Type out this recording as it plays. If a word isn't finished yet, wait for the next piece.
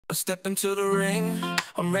I step into the ring,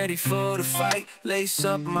 I'm ready for the fight. Lace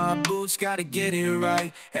up my boots, gotta get it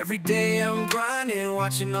right. Every day I'm grinding,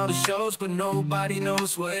 watching all the shows, but nobody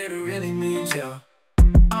knows what it really means, yeah.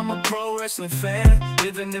 I'm a pro wrestling fan,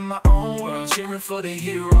 living in my own world, cheering for the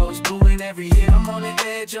heroes, booing every hit. I'm on the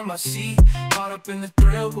edge of my seat, caught up in the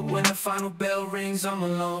thrill, but when the final bell rings, I'm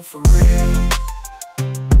alone for real.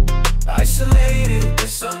 Isolated,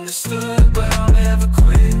 misunderstood, but I'll never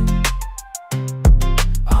quit.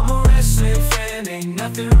 I'm a wrestling fan, ain't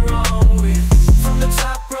nothing wrong with. From the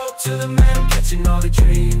top rope to the man, I'm catching all the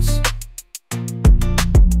dreams.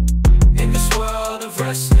 In this world of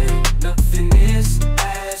wrestling, nothing is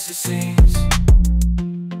as it seems.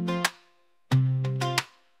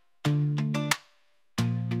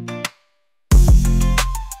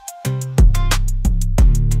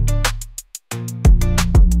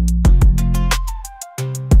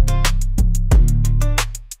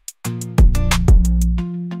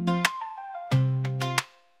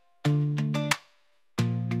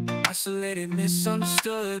 Isolated,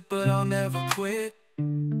 misunderstood, but I'll never quit.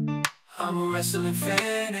 I'm a wrestling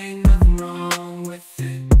fan, ain't nothing wrong with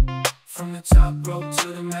it. From the top rope to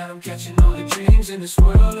the mat, I'm catching all the dreams. In this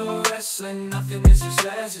world of wrestling, nothing is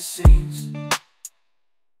as it seems.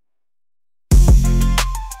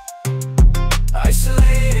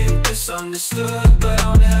 Isolated, misunderstood, but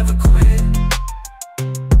I'll never quit.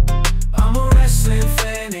 I'm a wrestling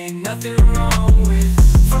fan, ain't nothing wrong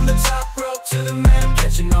with. From the top rope to the mat, I'm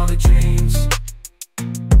catching all the dreams.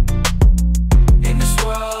 In this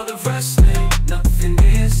world of wrestling, nothing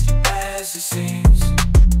is as it seems.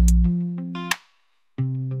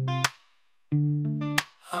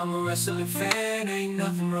 I'm a wrestling fan, ain't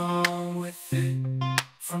nothing wrong with it.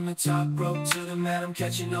 From the top rope to the mat, I'm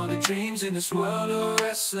catching all the dreams. In this world of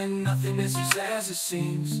wrestling, nothing is as it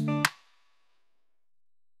seems.